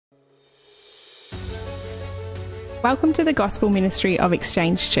Welcome to the Gospel Ministry of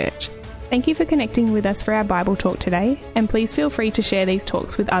Exchange Church. Thank you for connecting with us for our Bible talk today, and please feel free to share these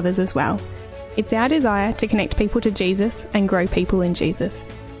talks with others as well. It's our desire to connect people to Jesus and grow people in Jesus.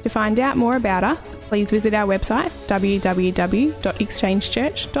 To find out more about us, please visit our website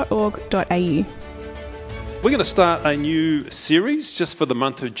www.exchangechurch.org.au. We're going to start a new series just for the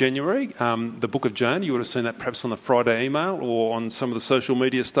month of January, the book of Jonah. You would have seen that perhaps on the Friday email or on some of the social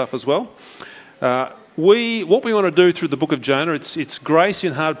media stuff as well. What we want to do through the book of Jonah, it's grace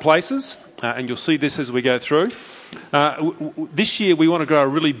in hard places, and you'll see this as we go through. This year we want to grow a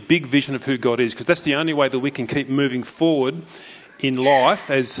really big vision of who God is, because that's the only way that we can keep moving forward in life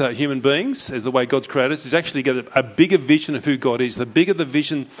as human beings, as the way God's created us, is actually get a bigger vision of who God is. The bigger the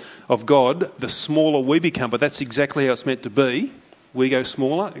vision of God, the smaller we become, but that's exactly how it's meant to be. We go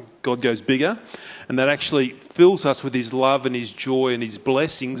smaller, God goes bigger, and that actually fills us with his love and his joy and his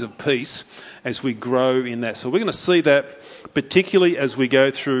blessings of peace as we grow in that. So we're going to see that particularly as we go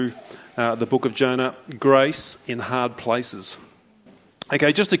through the book of Jonah, grace in hard places.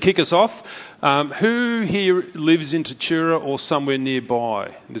 Okay, just to kick us off, who here lives in Tatura or somewhere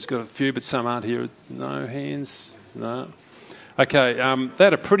nearby? There's got a few, but some aren't here. No hands? No. Okay, they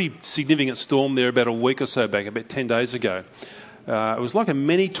had a pretty significant storm there about a week or so back, about 10 days ago. It was like a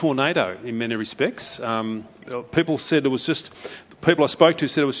mini tornado in many respects. People I spoke to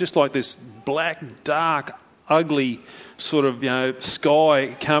said it was just like this black, dark, ugly sort of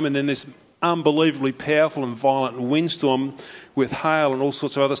sky come, and then this unbelievably powerful and violent windstorm with hail and all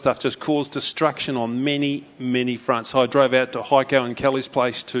sorts of other stuff just caused destruction on many, many fronts. So I drove out to Heiko and Kelly's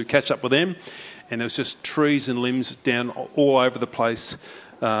place to catch up with them, and there was just trees and limbs down all over the place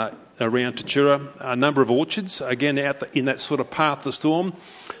around Tatura. A number of orchards, again out in that sort of path of the storm,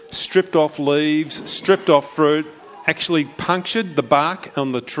 stripped off leaves, stripped off fruit, actually punctured the bark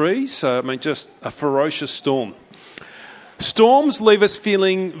on the trees. So, I mean, just a ferocious storm. Storms leave us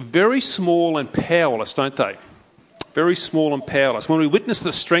feeling very small and powerless, don't they? Very small and powerless. When we witness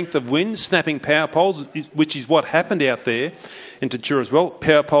the strength of wind snapping power poles, which is what happened out there in Tatura as well,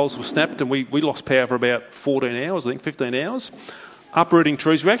 power poles were snapped and we lost power for about 14 hours, I think 15 hours. Uprooting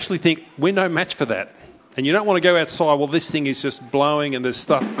trees, we actually think we're no match for that. And you don't want to go outside, well, this thing is just blowing and there's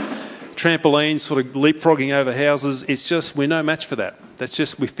stuff, trampolines sort of leapfrogging over houses. It's just, we're no match for that. That's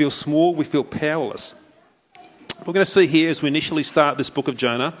just, we feel small, we feel powerless. We're going to see here as we initially start this book of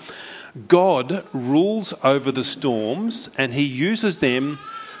Jonah, God rules over the storms and he uses them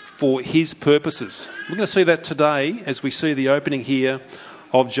for his purposes. We're going to see that today as we see the opening here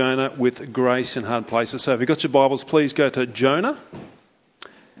of Jonah with grace in hard places. So if you've got your Bibles, please go to Jonah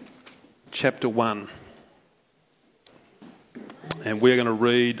chapter 1. And we're going to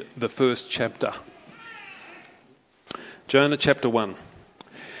read the first chapter. Jonah chapter 1.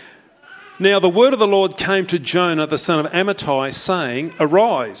 Now the word of the Lord came to Jonah, the son of Amittai, saying,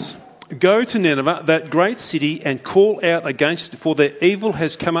 Arise, go to Nineveh, that great city, and call out against it, for their evil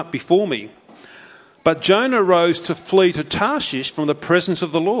has come up before me. But Jonah rose to flee to Tarshish from the presence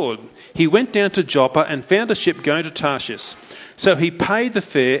of the Lord. He went down to Joppa and found a ship going to Tarshish. So he paid the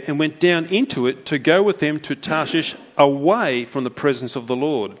fare and went down into it to go with them to Tarshish, away from the presence of the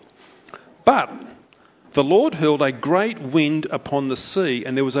Lord. But the Lord hurled a great wind upon the sea,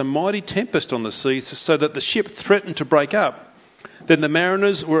 and there was a mighty tempest on the sea, so that the ship threatened to break up. Then the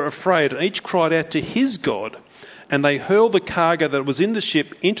mariners were afraid, and each cried out to his God, and they hurled the cargo that was in the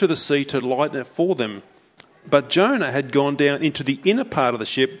ship into the sea to lighten it for them. But Jonah had gone down into the inner part of the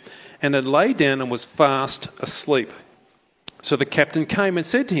ship, and had laid down and was fast asleep. So the captain came and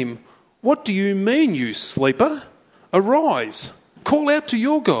said to him, What do you mean, you sleeper? Arise, call out to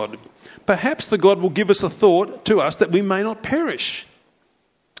your God. Perhaps the God will give us a thought to us that we may not perish.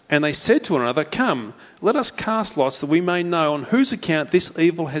 And they said to one another, Come, let us cast lots that we may know on whose account this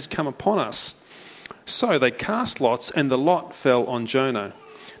evil has come upon us. So they cast lots, and the lot fell on Jonah.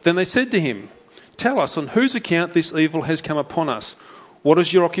 Then they said to him, Tell us on whose account this evil has come upon us. What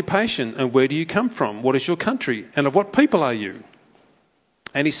is your occupation, and where do you come from? What is your country, and of what people are you?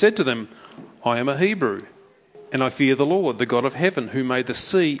 And he said to them, I am a Hebrew, and I fear the Lord, the God of heaven, who made the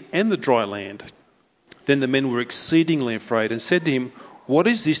sea and the dry land. Then the men were exceedingly afraid and said to him, What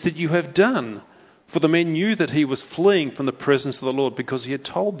is this that you have done? For the men knew that he was fleeing from the presence of the Lord, because he had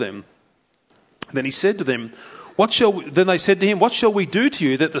told them. Then he said to them, Then they said to him, What shall we do to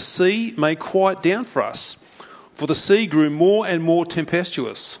you that the sea may quiet down for us? For the sea grew more and more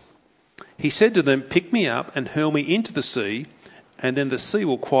tempestuous. He said to them, Pick me up and hurl me into the sea, and then the sea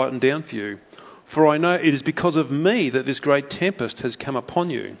will quieten down for you. For I know it is because of me that this great tempest has come upon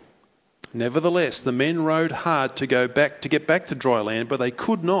you. Nevertheless, the men rowed hard to get back to dry land, but they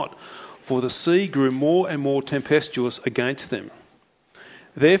could not, for the sea grew more and more tempestuous against them.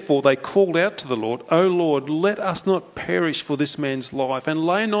 Therefore they called out to the Lord, O Lord, let us not perish for this man's life, and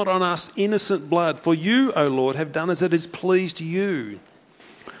lay not on us innocent blood, for you, O Lord, have done as it has pleased you.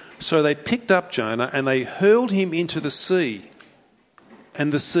 So they picked up Jonah, and they hurled him into the sea,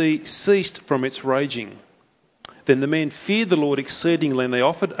 and the sea ceased from its raging. Then the men feared the Lord exceedingly, and they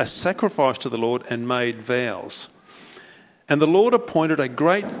offered a sacrifice to the Lord and made vows. And the Lord appointed a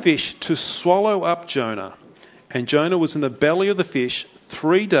great fish to swallow up Jonah. And Jonah was in the belly of the fish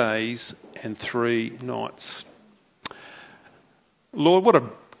 3 days and 3 nights. Lord, what a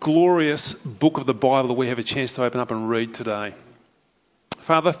glorious book of the Bible that we have a chance to open up and read today.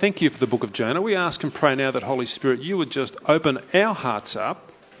 Father, thank you for the book of Jonah. We ask and pray now that, Holy Spirit, you would just open our hearts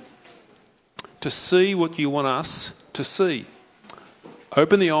up to see what you want us to see.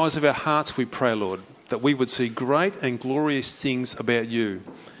 Open the eyes of our hearts, we pray, Lord, that we would see great and glorious things about you,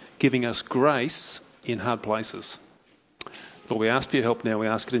 giving us grace in hard places. Lord, we ask for your help now. We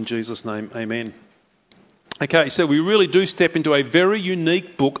ask it in Jesus' name. Amen. Okay, so we really do step into a very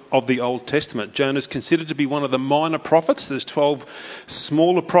unique book of the Old Testament. Jonah is considered to be one of the minor prophets. There's 12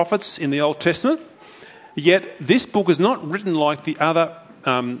 smaller prophets in the Old Testament. Yet this book is not written like the other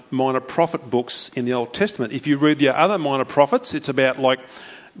minor prophet books in the Old Testament. If you read the other minor prophets, it's about like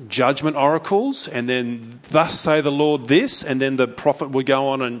judgment oracles, and then thus say the Lord this, and then the prophet will go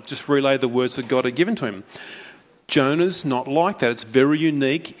on and just relay the words that God had given to him. Jonah's not like that. It's very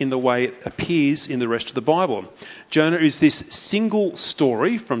unique in the way it appears in the rest of the Bible. Jonah is this single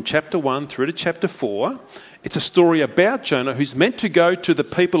story from chapter 1 through to chapter 4. It's a story about Jonah who's meant to go to the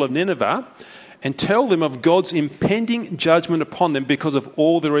people of Nineveh and tell them of God's impending judgment upon them because of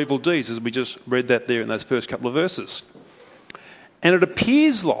all their evil deeds, as we just read that there in those first couple of verses. And it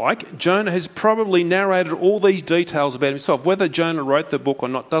appears like Jonah has probably narrated all these details about himself. Whether Jonah wrote the book or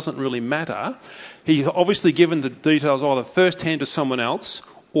not doesn't really matter. He's obviously given the details either first-hand to someone else,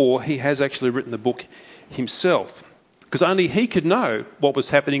 or he has actually written the book himself. Because only he could know what was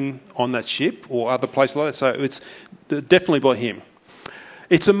happening on that ship or other places like that. So it's definitely by him.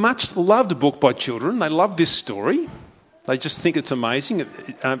 It's a much-loved book by children. They love this story. They just think it's amazing.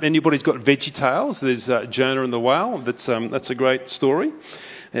 Anybody's got VeggieTales, there's Jonah and the Whale. That's a great story.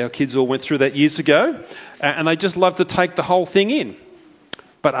 Our kids all went through that years ago. And they just love to take the whole thing in.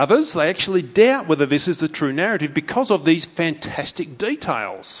 But others, they actually doubt whether this is the true narrative because of these fantastic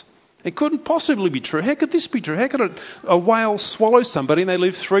details. It couldn't possibly be true. How could this be true? How could a whale swallow somebody and they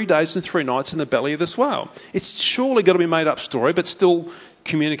live 3 days and 3 nights in the belly of this whale? It's surely got to be a made-up story, but still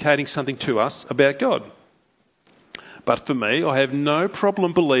communicating something to us about God. But for me, I have no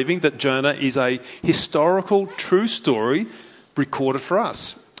problem believing that Jonah is a historical, true story recorded for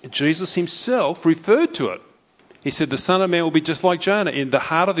us. Jesus himself referred to it. He said, the Son of Man will be just like Jonah in the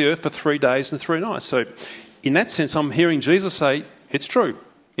heart of the earth for 3 days and 3 nights. So in that sense, I'm hearing Jesus say, it's true.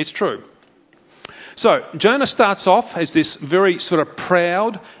 It's true. So Jonah starts off as this very sort of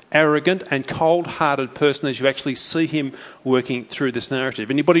proud, arrogant and cold-hearted person as you actually see him working through this narrative.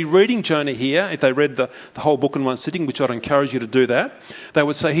 Anybody reading Jonah here, if they read the whole book in one sitting, which I'd encourage you to do that, they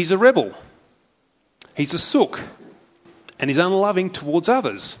would say he's a rebel. He's a sook. And he's unloving towards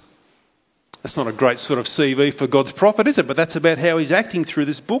others. That's not a great sort of CV for God's prophet, is it? But that's about how he's acting through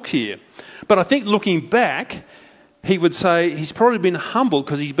this book here. But I think looking back, he would say he's probably been humbled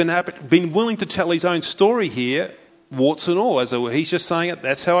because he's been willing to tell his own story here, warts and all, as it were. He's just saying it,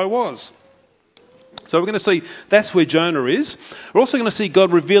 that's how I was. So we're going to see that's where Jonah is. We're also going to see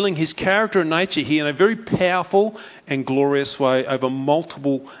God revealing his character and nature here in a very powerful and glorious way over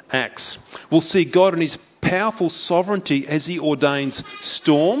multiple acts. We'll see God in his powerful sovereignty as he ordains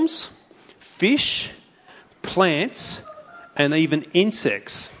storms, fish, plants, and even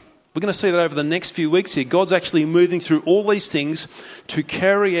insects. We're going to see that over the next few weeks here. God's actually moving through all these things to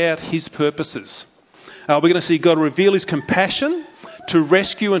carry out his purposes. We're going to see God reveal his compassion to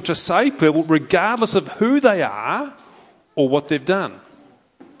rescue and to save people regardless of who they are or what they've done.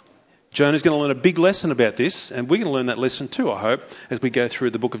 Jonah's going to learn a big lesson about this, and we're going to learn that lesson too, I hope, as we go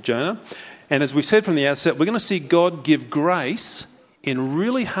through the book of Jonah. And as we said from the outset, we're going to see God give grace in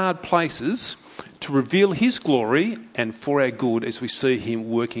really hard places to reveal his glory and for our good as we see him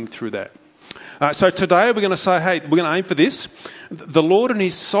working through that. So today we're going to say, hey, we're going to aim for this. The Lord in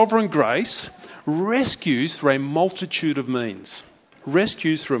his sovereign grace rescues through a multitude of means.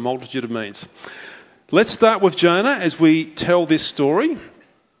 Rescues through a multitude of means. Let's start with Jonah as we tell this story.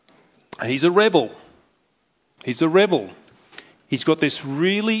 He's a rebel. He's a rebel. He's got this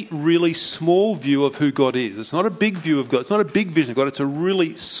really, really small view of who God is. It's not a big view of God. It's not a big vision of God. It's a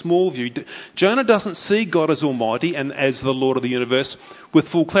really small view. Jonah doesn't see God as Almighty and as the Lord of the universe with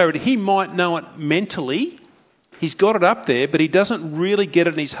full clarity. He might know it mentally. He's got it up there, but he doesn't really get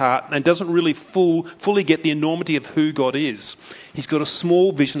it in his heart and doesn't really fully get the enormity of who God is. He's got a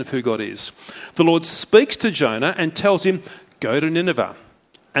small vision of who God is. The Lord speaks to Jonah and tells him, go to Nineveh.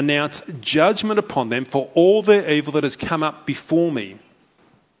 Announce judgment upon them for all their evil that has come up before me.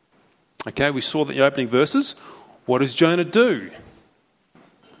 Okay, we saw that in the opening verses. What does Jonah do?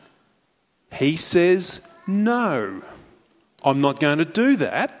 He says, no, I'm not going to do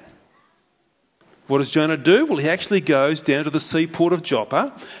that. What does Jonah do? Well, he actually goes down to the seaport of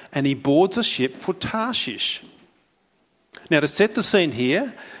Joppa and he boards a ship for Tarshish. Now, to set the scene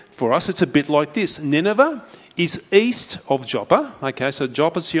here, for us, it's a bit like this. Nineveh is east of Joppa. Okay, so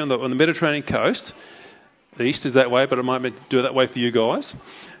Joppa's here on the Mediterranean coast. East is that way, but I might do it that way for you guys.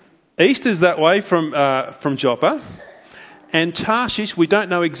 East is that way from Joppa. And Tarshish, we don't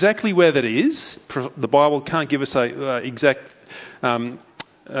know exactly where that is. The Bible can't give us an exact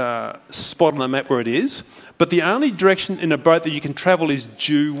spot on the map where it is. But the only direction in a boat that you can travel is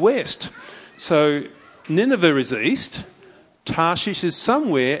due west. So Nineveh is east. Tarshish is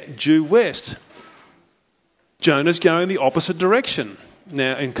somewhere due west. Jonah's going the opposite direction.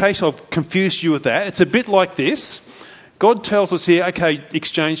 Now, in case I've confused you with that, it's a bit like this. God tells us here, okay,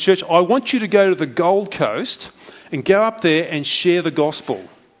 Exchange Church, I want you to go to the Gold Coast and go up there and share the gospel.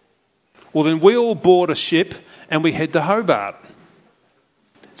 Well, then we all board a ship and we head to Hobart.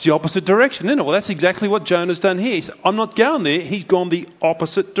 It's the opposite direction, isn't it? Well, that's exactly what Jonah's done here. He said, I'm not going there. He's gone the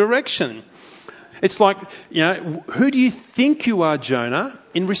opposite direction. It's like, who do you think you are, Jonah,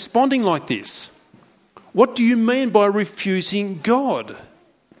 in responding like this? What do you mean by refusing God?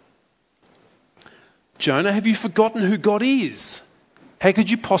 Jonah, have you forgotten who God is? How could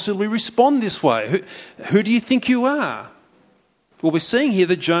you possibly respond this way? Who do you think you are? Well, we're seeing here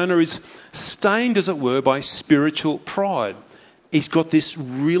that Jonah is stained, as it were, by spiritual pride. He's got this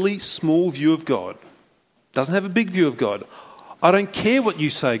really small view of God. Doesn't have a big view of God. I don't care what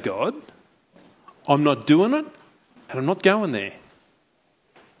you say, God. I'm not doing it, and I'm not going there.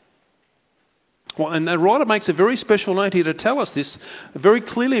 Well, and the writer makes a very special note here to tell us this very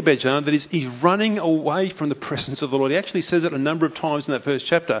clearly about Jonah, that he's running away from the presence of the Lord. He actually says it a number of times in that first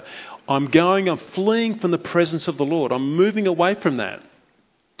chapter. I'm fleeing from the presence of the Lord. I'm moving away from that.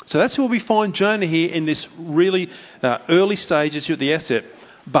 So that's where we find Jonah here in this really early stages here at the outset.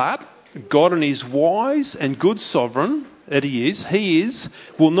 But God, in his wise and good sovereign that he is,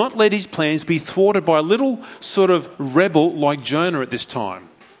 will not let his plans be thwarted by a little sort of rebel like Jonah at this time.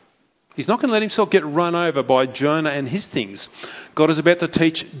 He's not going to let himself get run over by Jonah and his things. God is about to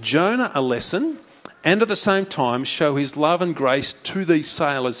teach Jonah a lesson and at the same time show his love and grace to these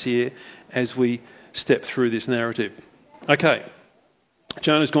sailors here as we step through this narrative. Okay,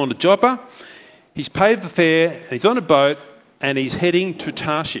 Jonah's gone to Joppa, he's paid the fare and he's on a boat and he's heading to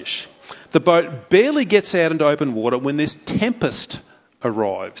Tarshish. The boat barely gets out into open water when this tempest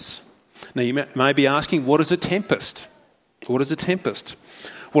arrives. Now you may be asking, what is a tempest? What is a tempest?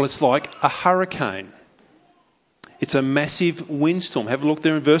 Well, it's like a hurricane. It's a massive windstorm. Have a look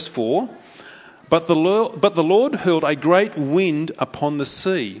there in verse 4. But the Lord hurled a great wind upon the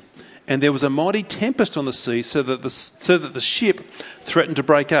sea, and there was a mighty tempest on the sea, so that the ship threatened to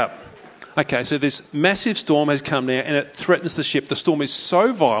break up. Okay, so this massive storm has come now, and it threatens the ship. The storm is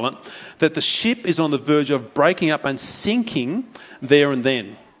so violent that the ship is on the verge of breaking up and sinking there and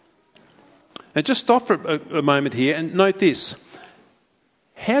then. Now, just stop for a moment here and note this.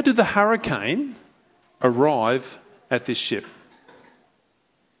 How did the hurricane arrive at this ship?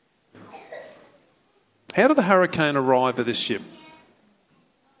 How did the hurricane arrive at this ship?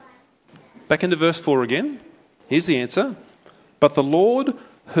 Back into verse 4 again. Here's the answer. But the Lord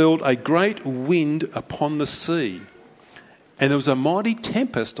hurled a great wind upon the sea, and there was a mighty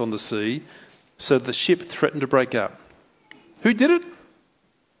tempest on the sea, so the ship threatened to break up. Who did it?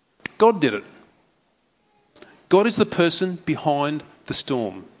 God did it. God is the person behind the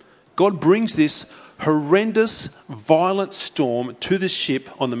storm. God brings this horrendous, violent storm to the ship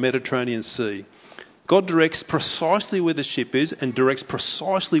on the Mediterranean Sea. God directs precisely where the ship is and directs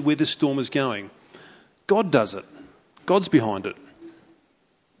precisely where the storm is going. God does it. God's behind it.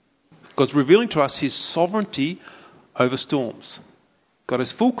 God's revealing to us his sovereignty over storms. God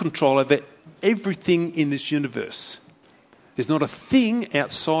has full control over everything in this universe. There's not a thing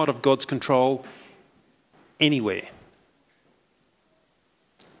outside of God's control anywhere.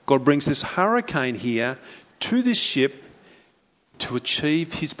 God brings this hurricane here to this ship to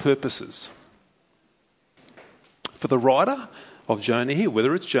achieve his purposes. For the writer of Jonah here,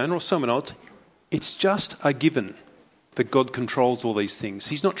 whether it's Jonah or someone else, it's just a given that God controls all these things.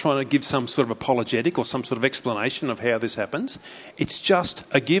 He's not trying to give some sort of apologetic or some sort of explanation of how this happens. It's just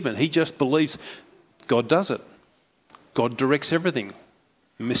a given. He just believes God does it. God directs everything.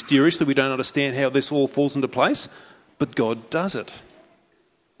 Mysteriously, we don't understand how this all falls into place, but God does it.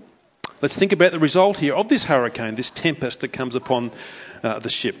 Let's think about the result here of this hurricane, this tempest that comes upon the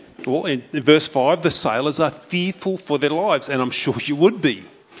ship. Well, in verse 5, the sailors are fearful for their lives, and I'm sure you would be.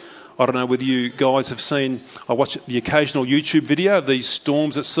 I don't know whether you guys have seen, I watch the occasional YouTube video of these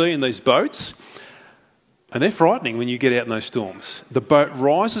storms at sea in these boats, and they're frightening when you get out in those storms. The boat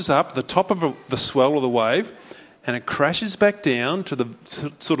rises up the top of the swell of the wave, and it crashes back down to the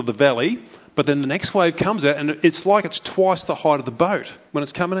sort of the valley, but then the next wave comes out, and it's like it's twice the height of the boat when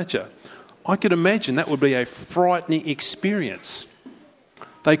it's coming at you. I could imagine that would be a frightening experience.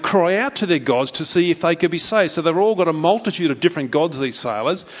 They cry out to their gods to see if they could be saved. So they've all got a multitude of different gods, these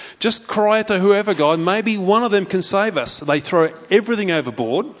sailors. Just cry out to whoever God, maybe one of them can save us. They throw everything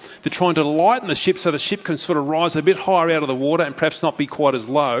overboard. They're trying to lighten the ship so the ship can sort of rise a bit higher out of the water and perhaps not be quite as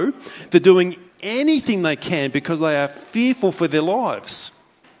low. They're doing anything they can because they are fearful for their lives,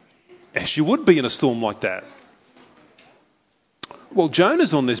 as you would be in a storm like that. Well,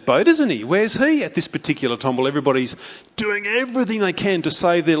 Jonah's on this boat, isn't he? Where's he at this particular time? Well, everybody's doing everything they can to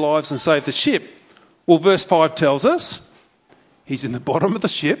save their lives and save the ship. Well, verse 5 tells us he's in the bottom of the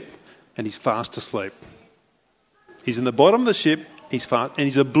ship and he's fast asleep. He's in the bottom of the ship, he's fast, and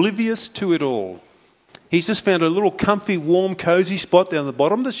he's oblivious to it all. He's just found a little comfy, warm, cosy spot down the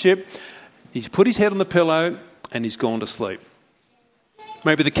bottom of the ship. He's put his head on the pillow and he's gone to sleep.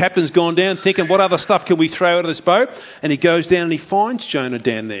 Maybe the captain's gone down thinking, what other stuff can we throw out of this boat? And he goes down and he finds Jonah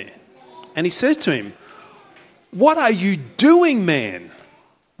down there. And he says to him, what are you doing, man?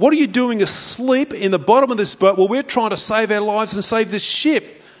 What are you doing asleep in the bottom of this boat? Well, we're trying to save our lives and save this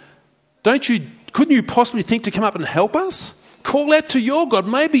ship. Couldn't you possibly think to come up and help us? Call out to your God.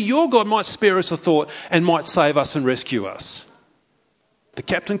 Maybe your God might spare us a thought and might save us and rescue us. The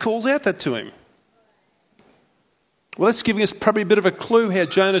captain calls out that to him. Well, that's giving us probably a bit of a clue how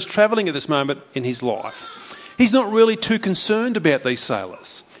Jonah's travelling at this moment in his life. He's not really too concerned about these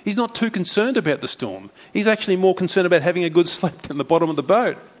sailors. He's not too concerned about the storm. He's actually more concerned about having a good sleep than the bottom of the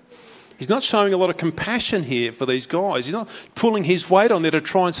boat. He's not showing a lot of compassion here for these guys. He's not pulling his weight on there to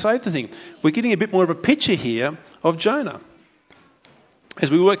try and save the thing. We're getting a bit more of a picture here of Jonah. As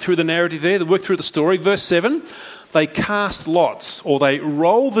we work through the narrative there, work through the story, verse 7, they cast lots, or they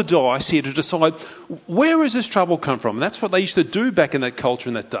roll the dice here to decide where has this trouble come from. And that's what they used to do back in that culture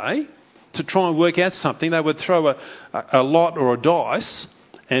in that day. To try and work out something, they would throw a lot or a dice,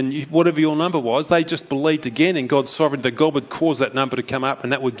 and whatever your number was, they just believed again in God's sovereignty that God would cause that number to come up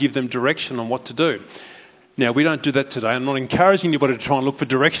and that would give them direction on what to do. Now, we don't do that today. I'm not encouraging anybody to try and look for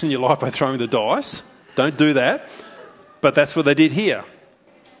direction in your life by throwing the dice. Don't do that. But that's what they did here.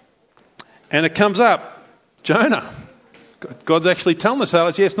 And it comes up, Jonah. God's actually telling the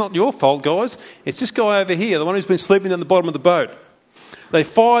sailors, yeah, it's not your fault, guys. It's this guy over here, the one who's been sleeping in the bottom of the boat. They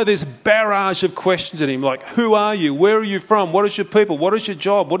fire this barrage of questions at him, like, who are you? Where are you from? What is your people? What is your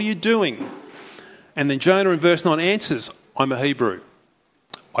job? What are you doing? And then Jonah in verse 9 answers, I'm a Hebrew.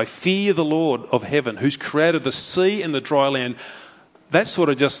 I fear the Lord of heaven, who's created the sea and the dry land. That sort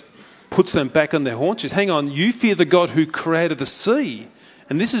of just puts them back on their haunches. Hang on, you fear the God who created the sea.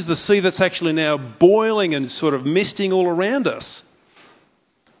 And this is the sea that's actually now boiling and sort of misting all around us.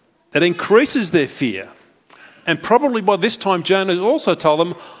 That increases their fear. And probably by this time, Jonah also told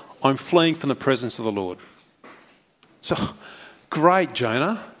them, I'm fleeing from the presence of the Lord. So, great,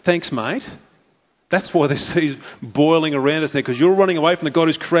 Jonah. Thanks, mate. That's why the sea's boiling around us now, because you're running away from the God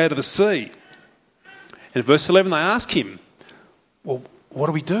who's created the sea. And in verse 11, they ask him, well, what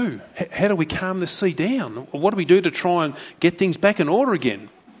do we do? How do we calm the sea down? What do we do to try and get things back in order again?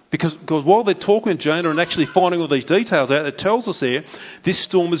 Because while they're talking to Jonah and actually finding all these details out, it tells us there, this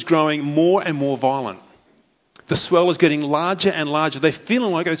storm is growing more and more violent. The swell is getting larger and larger. They're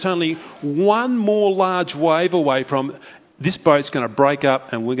feeling like it's only one more large wave away from this boat's going to break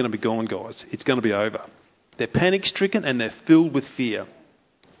up and we're going to be gone, guys. It's going to be over. They're panic-stricken and they're filled with fear.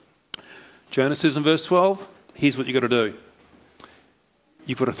 Jonah says in verse 12, here's what you've got to do.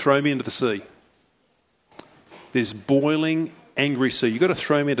 You've got to throw me into the sea. There's boiling, angry sea. You've got to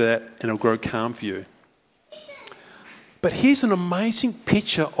throw me into that and it'll grow calm for you. But here's an amazing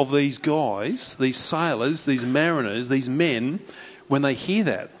picture of these guys, these sailors, these mariners, these men, when they hear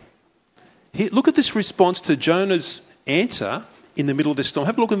that. Look at this response to Jonah's answer in the middle of this storm.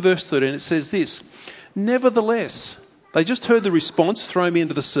 Have a look in verse 13. It says this, nevertheless, they just heard the response, throw me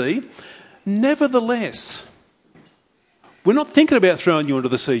into the sea. Nevertheless, We're not thinking about throwing you into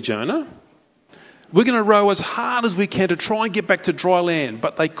the sea, Jonah. We're going to row as hard as we can to try and get back to dry land.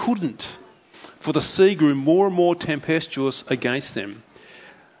 But they couldn't, for the sea grew more and more tempestuous against them.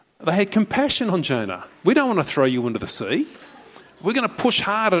 They had compassion on Jonah. We don't want to throw you into the sea. We're going to push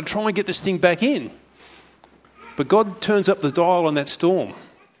harder to try and get this thing back in. But God turns up the dial on that storm.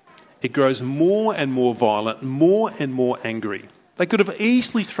 It grows more and more violent, more and more angry. They could have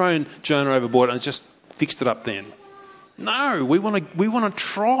easily thrown Jonah overboard and just fixed it up then. No, we want to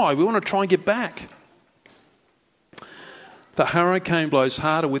try. We want to try and get back. The hurricane blows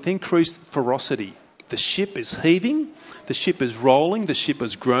harder with increased ferocity. The ship is heaving, the ship is rolling, the ship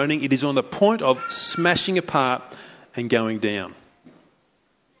is groaning. It is on the point of smashing apart and going down.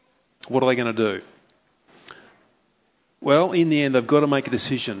 What are they going to do? Well, in the end, they've got to make a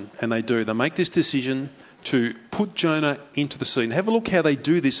decision, and they do. They make this decision to put Jonah into the sea. And have a look how they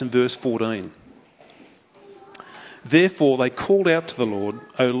do this in verse 14. Therefore, they called out to the Lord,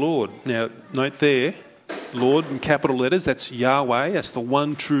 O Lord. Now, note there, Lord in capital letters, that's Yahweh, that's the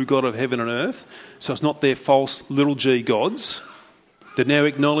one true God of heaven and earth. So it's not their false little g gods. They're now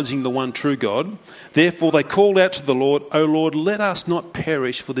acknowledging the one true God. Therefore, they called out to the Lord, O Lord, let us not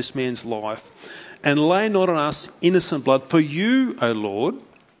perish for this man's life, and lay not on us innocent blood. For you, O Lord,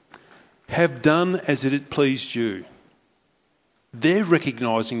 have done as it pleased you. They're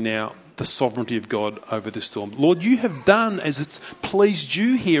recognising now the sovereignty of God over this storm. Lord, you have done as it's pleased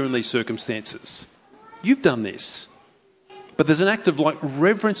you here in these circumstances. You've done this. But there's an act of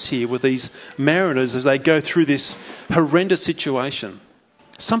reverence here with these mariners as they go through this horrendous situation.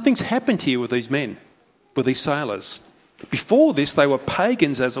 Something's happened here with these men, with these sailors. Before this, they were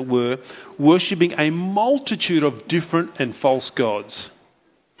pagans, as it were, worshipping a multitude of different and false gods.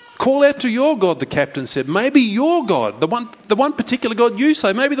 Call out to your God, the captain said. Maybe your God, the one particular God you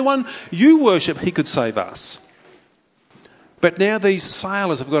say, maybe the one you worship, he could save us. But now these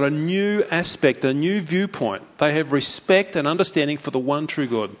sailors have got a new aspect, a new viewpoint. They have respect and understanding for the one true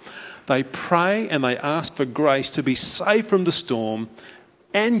God. They pray and they ask for grace to be saved from the storm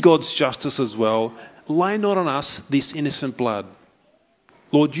and God's justice as well. Lay not on us this innocent blood.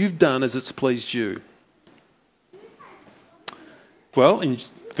 Lord, you've done as it's pleased you. Well, in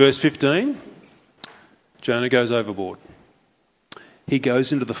verse 15, Jonah goes overboard. He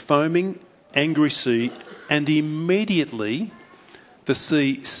goes into the foaming, angry sea, and immediately the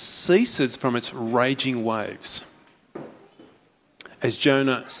sea ceases from its raging waves. As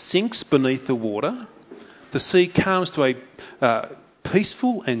Jonah sinks beneath the water, the sea calms to a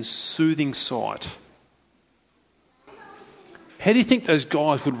peaceful and soothing sight. How do you think those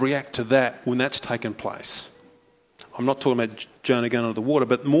guys would react to that when that's taken place? I'm not talking about Jonah going under the water,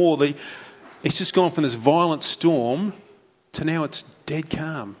 but more it's just gone from this violent storm to now it's dead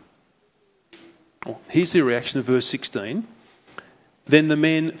calm. Well, here's the reaction of verse 16. Then the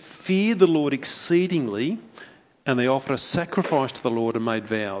men feared the Lord exceedingly, and they offered a sacrifice to the Lord and made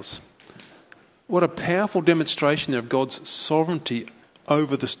vows. What a powerful demonstration of God's sovereignty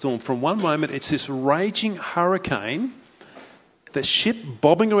over the storm. From one moment, it's this raging hurricane, that ship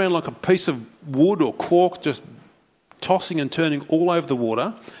bobbing around like a piece of wood or cork, just tossing and turning all over the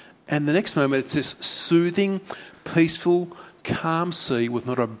water. And the next moment, it's this soothing, peaceful, calm sea with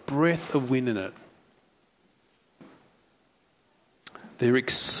not a breath of wind in it. They're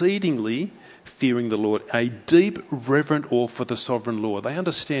exceedingly fearing the Lord, a deep, reverent awe for the sovereign Lord. They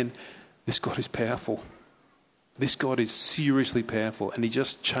understand this God is powerful. This God is seriously powerful, and he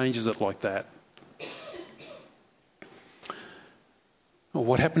just changes it like that. Well,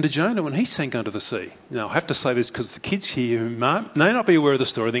 what happened to Jonah when he sank under the sea? Now, I have to say this because the kids here who may not be aware of the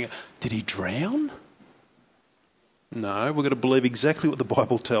story think, did he drown? No, we're going to believe exactly what the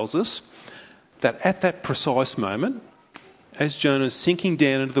Bible tells us, that at that precise moment, as Jonah's sinking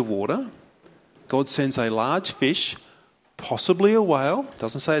down into the water, God sends a large fish, possibly a whale,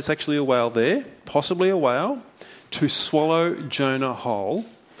 doesn't say it's actually a whale there, possibly a whale, to swallow Jonah whole.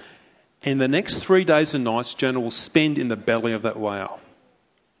 And the next 3 days and nights, Jonah will spend in the belly of that whale.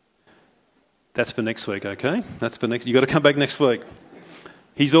 That's for next week, okay? That's for next. You've got to come back next week.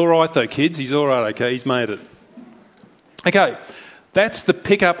 He's all right though, kids. He's all right, okay? He's made it. Okay, that's the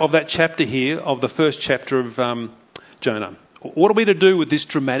pickup of that chapter here, of the first chapter of Jonah. What are we to do with this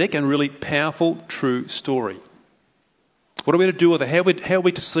dramatic and really powerful, true story? What are we to do with it? How are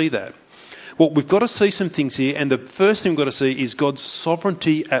we to see that? Well, we've got to see some things here, and the first thing we've got to see is God's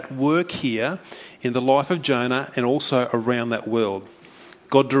sovereignty at work here in the life of Jonah and also around that world.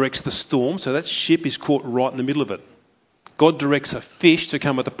 God directs the storm, so that ship is caught right in the middle of it. God directs a fish to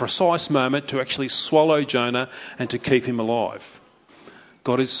come at the precise moment to actually swallow Jonah and to keep him alive.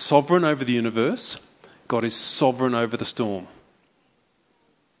 God is sovereign over the universe. God is sovereign over the storm.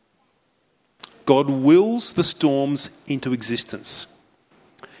 God wills the storms into existence.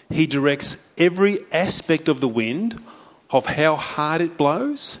 He directs every aspect of the wind, of how hard it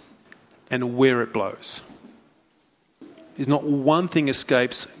blows and where it blows. There's not one thing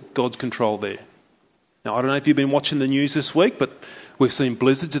escapes God's control there. Now, I don't know if you've been watching the news this week, but we've seen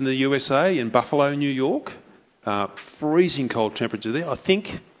blizzards in the USA, in Buffalo, New York. Freezing cold temperature there. I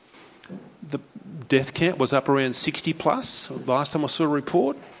think the death count was up around 60 plus last time I saw a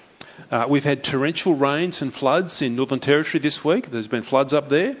report. We've had torrential rains and floods in Northern Territory this week. There's been floods up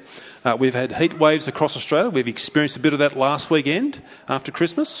there. We've had heat waves across Australia. We've experienced a bit of that last weekend after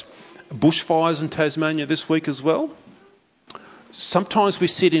Christmas. Bushfires in Tasmania this week as well. Sometimes we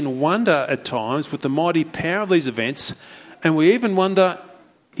sit in wonder at times with the mighty power of these events, and we even wonder,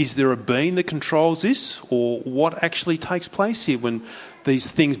 is there a being that controls this, or what actually takes place here when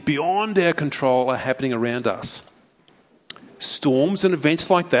these things beyond our control are happening around us? Storms and events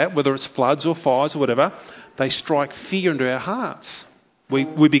like that, whether it's floods or fires or whatever, they strike fear into our hearts.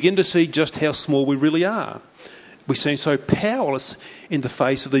 We begin to see just how small we really are. We seem so powerless in the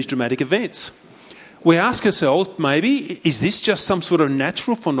face of these dramatic events. We ask ourselves, maybe, is this just some sort of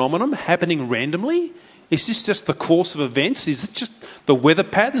natural phenomenon happening randomly? Is this just the course of events? Is it just the weather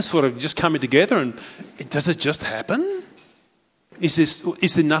patterns sort of just coming together, and does it just happen?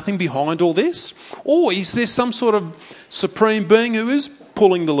 Is there nothing behind all this? Or is there some sort of supreme being who is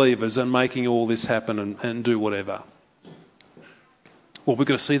pulling the levers and making all this happen and do whatever? Well, we're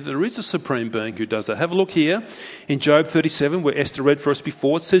going to see that there is a supreme being who does that. Have a look here in Job 37, where Esther read for us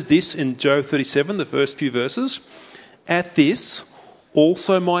before. It says this in Job 37, the first few verses. At this,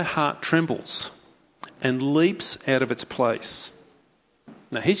 also my heart trembles and leaps out of its place.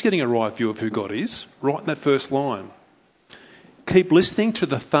 Now, he's getting a right view of who God is, right in that first line. Keep listening to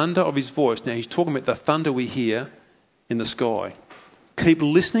the thunder of his voice. Now, he's talking about the thunder we hear in the sky. Keep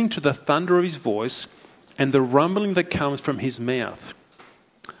listening to the thunder of his voice and the rumbling that comes from his mouth.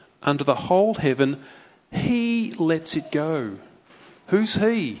 Under the whole heaven, he lets it go. Who's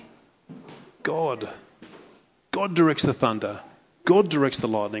he? God. God directs the thunder. God directs the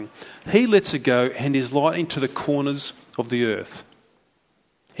lightning. He lets it go, and is lightning to the corners of the earth.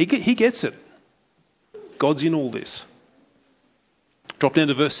 He gets it. God's in all this. Drop down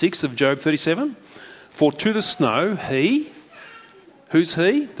to verse 6 of Job 37. For to the snow, he, who's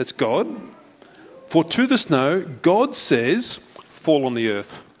he? That's God. For to the snow, God says, fall on the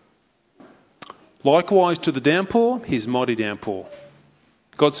earth. Likewise to the downpour, his mighty downpour.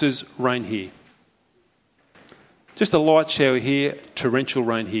 God says, rain here. Just a light shower here, torrential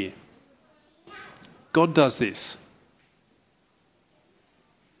rain here. God does this.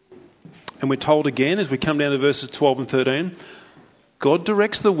 And we're told again, as we come down to verses 12 and 13, God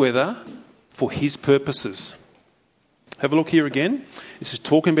directs the weather for his purposes. Have a look here again. This is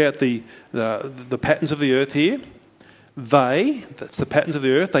talking about the patterns of the earth here. That's the patterns of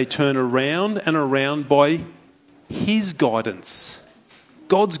the earth, they turn around and around by his guidance,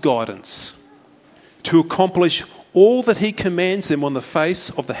 God's guidance, to accomplish all that he commands them on the face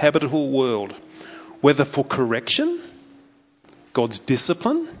of the habitable world, whether for correction, God's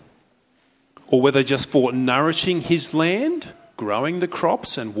discipline, or whether just for nourishing his land, growing the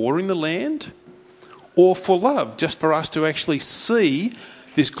crops and watering the land, or for love, just for us to actually see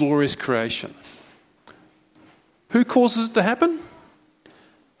this glorious creation. Who causes it to happen?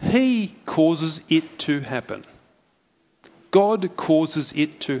 He causes it to happen. God causes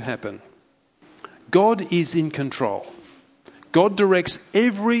it to happen. God is in control. God directs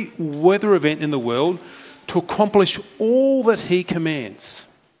every weather event in the world to accomplish all that he commands,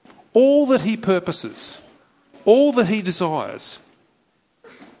 all that he purposes, all that he desires.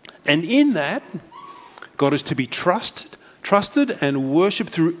 And in that, God is to be trusted and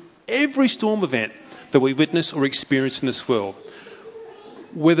worshipped through every storm event that we witness or experience in this world.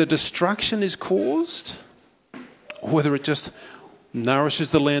 Whether destruction is caused, or whether it just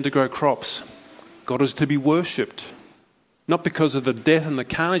nourishes the land to grow crops, God is to be worshipped. Not because of the death and the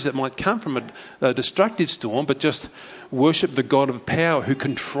carnage that might come from a destructive storm, but just worship the God of power who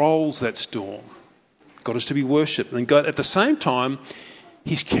controls that storm. God is to be worshipped. And God, at the same time,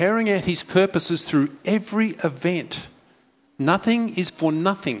 he's carrying out his purposes through every event. Nothing is for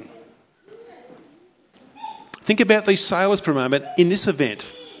nothing. Think about these sailors for a moment in this event.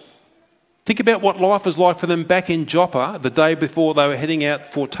 Think about what life was like for them back in Joppa the day before they were heading out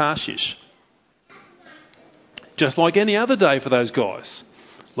for Tarshish. Just like any other day for those guys.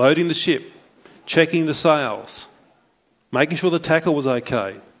 Loading the ship, checking the sails, making sure the tackle was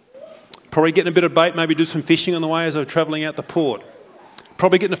okay. Probably getting a bit of bait, maybe do some fishing on the way as they were travelling out the port.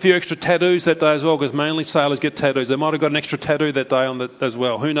 Probably getting a few extra tattoos that day as well, because mainly sailors get tattoos. They might have got an extra tattoo that day on that as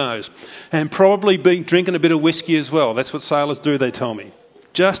well. Who knows? And probably drinking a bit of whiskey as well. That's what sailors do, they tell me.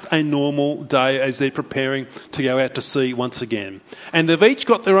 Just a normal day as they're preparing to go out to sea once again. And they've each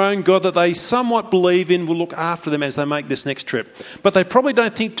got their own God that they somewhat believe in will look after them as they make this next trip. But they probably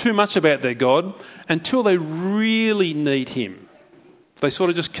don't think too much about their God until they really need him. They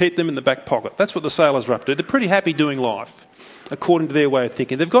sort of just keep them in the back pocket. That's what the sailors are up to. They're pretty happy doing life, according to their way of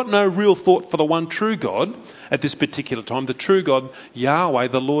thinking. They've got no real thought for the one true God at this particular time, the true God, Yahweh,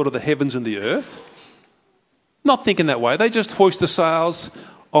 the Lord of the heavens and the earth. Not thinking that way. They just hoist the sails.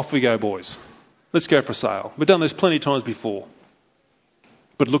 Off we go, boys. Let's go for a sail. We've done this plenty of times before.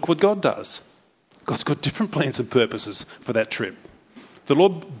 But look what God does. God's got different plans and purposes for that trip. The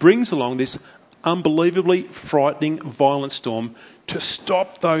Lord brings along this unbelievably frightening, violent storm to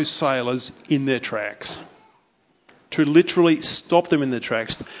stop those sailors in their tracks. To literally stop them in their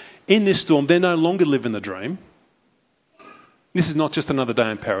tracks. In this storm, they're no longer living the dream. This is not just another day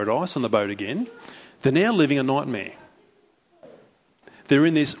in paradise on the boat again. They're now living a nightmare. They're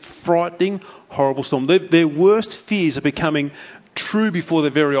in this frightening, horrible storm. Their worst fears are becoming true before their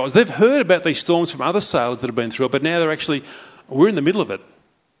very eyes. They've heard about these storms from other sailors that have been through it, but now we're in the middle of it.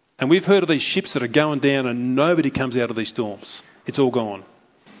 And we've heard of these ships that are going down and nobody comes out of these storms. It's all gone.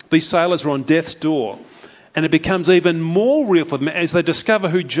 These sailors are on death's door. And it becomes even more real for them as they discover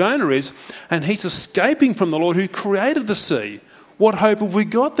who Jonah is, and he's escaping from the Lord who created the sea. What hope have we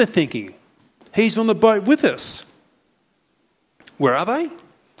got, they're thinking? He's on the boat with us. Where are they?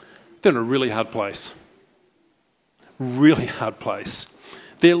 They're in a really hard place. Really hard place.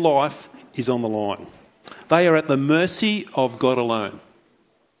 Their life is on the line. They are at the mercy of God alone.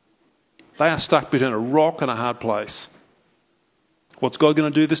 They are stuck between a rock and a hard place. What's God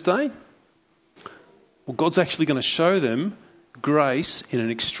going to do this day? Well, God's actually going to show them grace in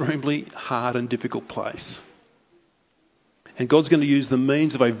an extremely hard and difficult place. And God's going to use the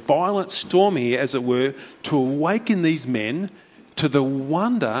means of a violent storm here, as it were, to awaken these men to the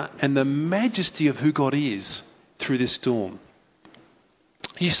wonder and the majesty of who God is through this storm.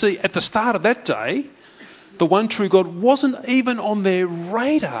 You see, at the start of that day, the one true God wasn't even on their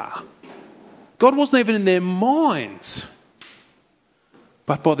radar. God wasn't even in their minds.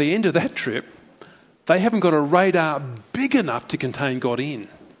 But by the end of that trip, they haven't got a radar big enough to contain God in.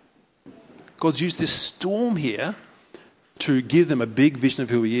 God's used this storm here to give them a big vision of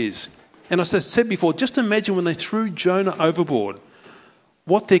who he is. And as I said before, just imagine when they threw Jonah overboard,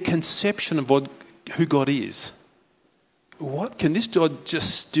 what their conception of who God is. What can this God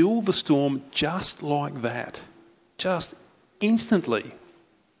just still the storm just like that? Just instantly.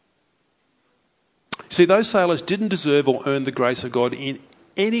 See, those sailors didn't deserve or earn the grace of God in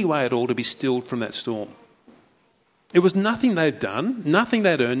any way at all to be stilled from that storm. It was nothing they'd done, nothing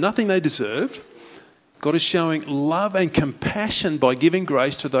they'd earned, nothing they deserved. God is showing love and compassion by giving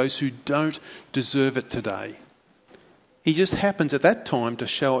grace to those who don't deserve it today. He just happens at that time to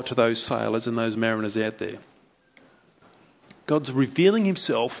show it to those sailors and those mariners out there. God's revealing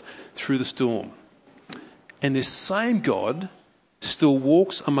himself through the storm. And this same God still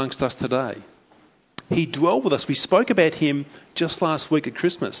walks amongst us today. He dwelled with us. We spoke about him just last week at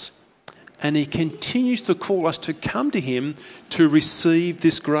Christmas. And he continues to call us to come to him to receive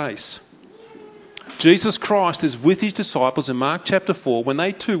this grace. Jesus Christ is with his disciples in Mark chapter 4 when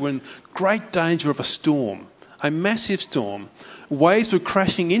they too were in great danger of a storm, a massive storm. Waves were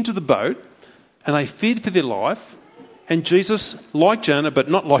crashing into the boat and they feared for their life. And Jesus, like Jonah, but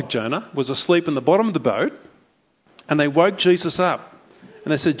not like Jonah, was asleep in the bottom of the boat. And they woke Jesus up.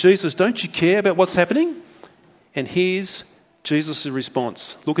 And they said, Jesus, don't you care about what's happening? And here's Jesus'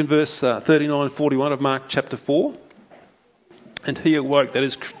 response. Look in verse 39 and 41 of Mark chapter 4. And he awoke, that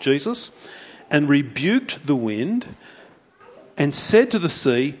is Jesus, and rebuked the wind and said to the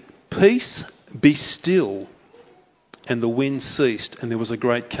sea, peace, be still. And the wind ceased and there was a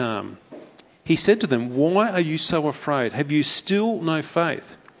great calm. He said to them, why are you so afraid? Have you still no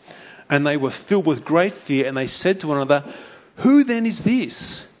faith? And they were filled with great fear and they said to one another, who then is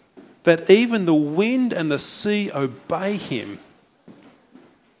this, that even the wind and the sea obey him?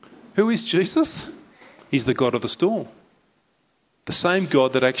 Who is Jesus? He's the God of the storm. The same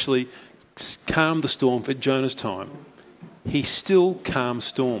God that actually calmed the storm for Jonah's time. He still calms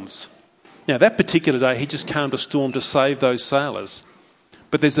storms. Now, that particular day, he just calmed a storm to save those sailors.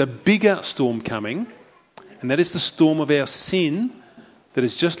 But there's a bigger storm coming, and that is the storm of our sin that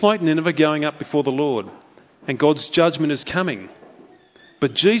is just like Nineveh going up before the Lord. And God's judgment is coming.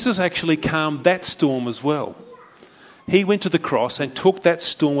 But Jesus actually calmed that storm as well. He went to the cross and took that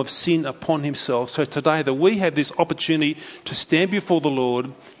storm of sin upon himself. So today that we have this opportunity to stand before the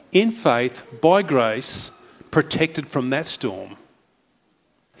Lord in faith, by grace, protected from that storm.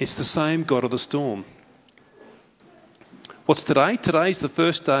 It's the same God of the storm. What's today? Today's the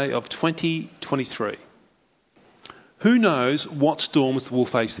first day of 2023. Who knows what storms we'll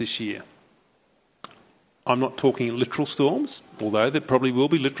face this year? I'm not talking literal storms, although there probably will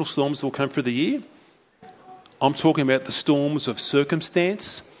be literal storms that will come through the year. I'm talking about the storms of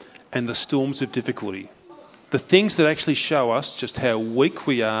circumstance and the storms of difficulty. The things that actually show us just how weak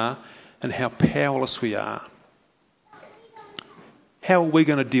we are and how powerless we are. How are we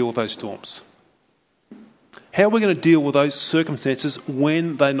going to deal with those storms? How are we going to deal with those circumstances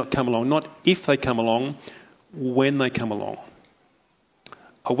when they not come along? Not if they come along, when they come along.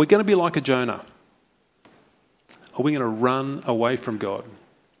 Are we going to be like a Jonah? Are we going to run away from God?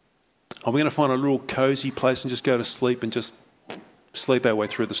 Are we going to find a little cosy place and just go to sleep and just sleep our way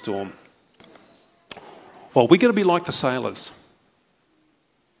through the storm? Or are we going to be like the sailors?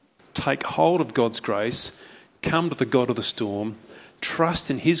 Take hold of God's grace, come to the God of the storm, trust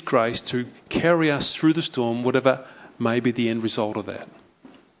in his grace to carry us through the storm, whatever may be the end result of that.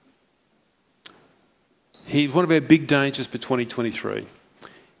 One of our big dangers for 2023,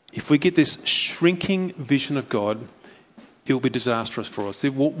 if we get this shrinking vision of God, it will be disastrous for us.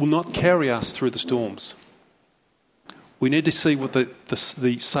 It will not carry us through the storms. We need to see what the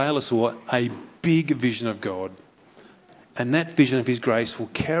sailors saw, a big vision of God. And that vision of his grace will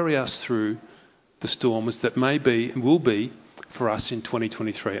carry us through the storms that may be and will be for us in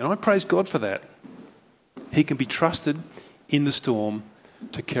 2023. And I praise God for that. He can be trusted in the storm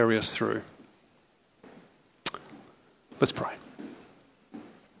to carry us through. Let's pray.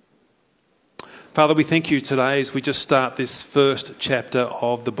 Father, we thank you today as we just start this first chapter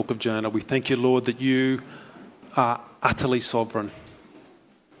of the book of Jonah. We thank you, Lord, that you are utterly sovereign,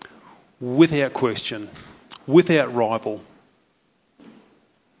 without question, without rival.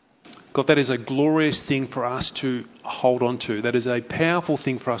 God, that is a glorious thing for us to hold on to. That is a powerful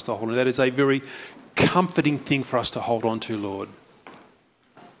thing for us to hold on to. That is a very comforting thing for us to hold on to, Lord.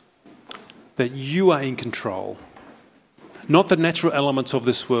 That you are in control. Not the natural elements of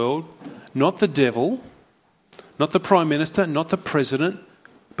this world, not the devil, not the Prime Minister, not the President,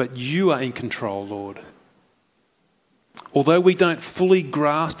 but you are in control, Lord. Although we don't fully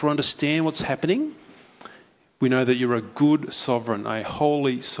grasp or understand what's happening, we know that you're a good sovereign, a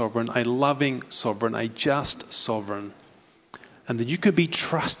holy sovereign, a loving sovereign, a just sovereign. And that you can be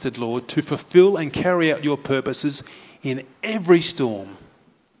trusted, Lord, to fulfill and carry out your purposes in every storm.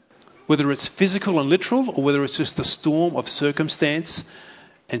 Whether it's physical and literal or whether it's just the storm of circumstance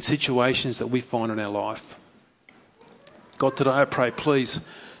and situations that we find in our life. God, today I pray, please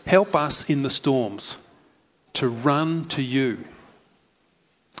help us in the storms to run to you.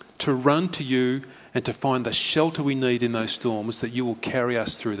 To run to you and to find the shelter we need in those storms, that you will carry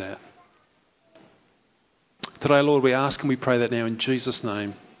us through that. Today, Lord, we ask and we pray that now in Jesus'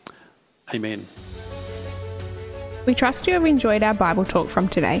 name. Amen. We trust you have enjoyed our Bible talk from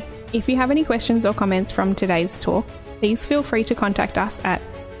today. If you have any questions or comments from today's talk, please feel free to contact us at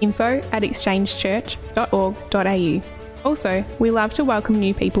info@exchangechurch.org.au. Also, we love to welcome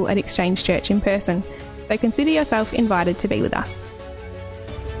new people at Exchange Church in person, so consider yourself invited to be with us.